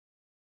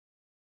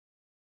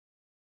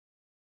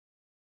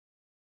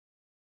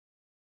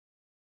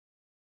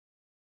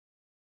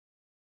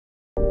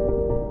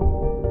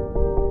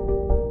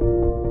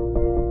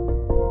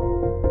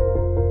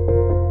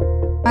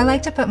I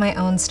like to put my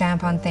own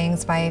stamp on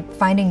things by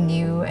finding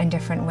new and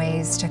different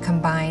ways to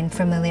combine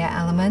familiar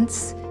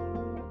elements.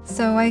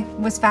 So I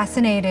was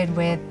fascinated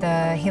with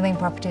the healing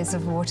properties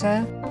of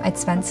water. I'd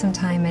spent some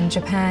time in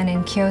Japan,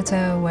 in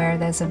Kyoto, where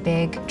there's a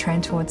big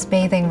trend towards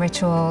bathing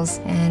rituals,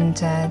 and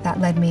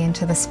that led me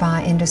into the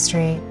spa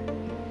industry.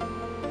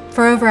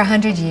 For over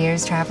 100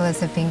 years, travelers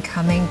have been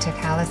coming to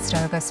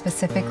Calistoga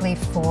specifically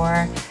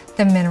for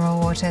the mineral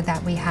water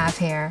that we have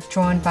here,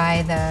 drawn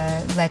by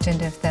the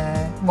legend of the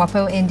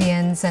Wapo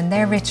Indians and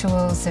their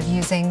rituals of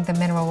using the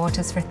mineral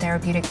waters for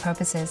therapeutic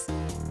purposes.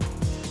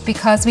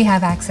 Because we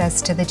have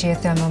access to the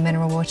geothermal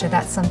mineral water,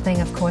 that's something,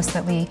 of course,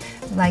 that we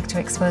like to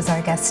expose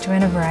our guests to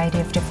in a variety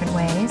of different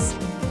ways.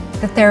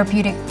 The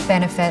therapeutic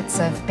benefits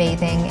of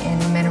bathing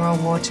in mineral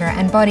water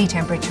and body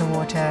temperature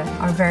water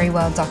are very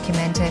well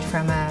documented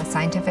from a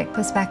scientific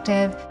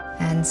perspective,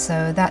 and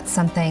so that's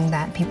something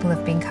that people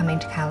have been coming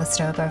to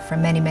Calistoga for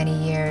many, many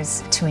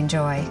years to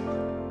enjoy.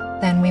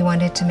 Then we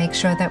wanted to make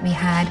sure that we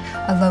had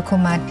a local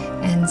mud,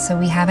 and so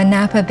we have a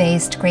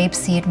Napa-based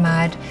grapeseed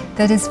mud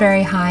that is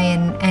very high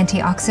in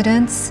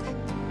antioxidants.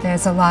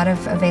 There's a lot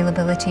of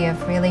availability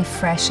of really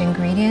fresh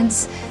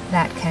ingredients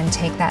that can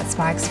take that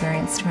spa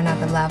experience to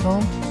another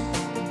level.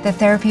 The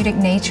therapeutic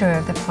nature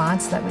of the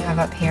plants that we have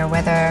up here,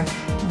 whether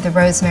the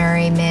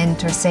rosemary,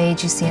 mint, or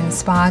sage you see in the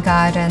spa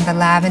garden, the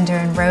lavender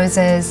and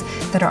roses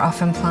that are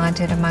often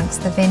planted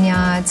amongst the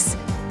vineyards.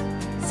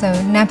 So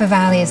Napa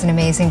Valley is an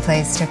amazing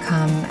place to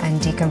come and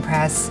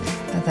decompress.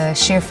 The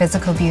sheer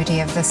physical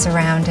beauty of the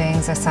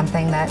surroundings are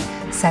something that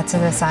sets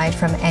it aside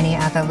from any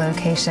other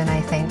location,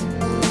 I think.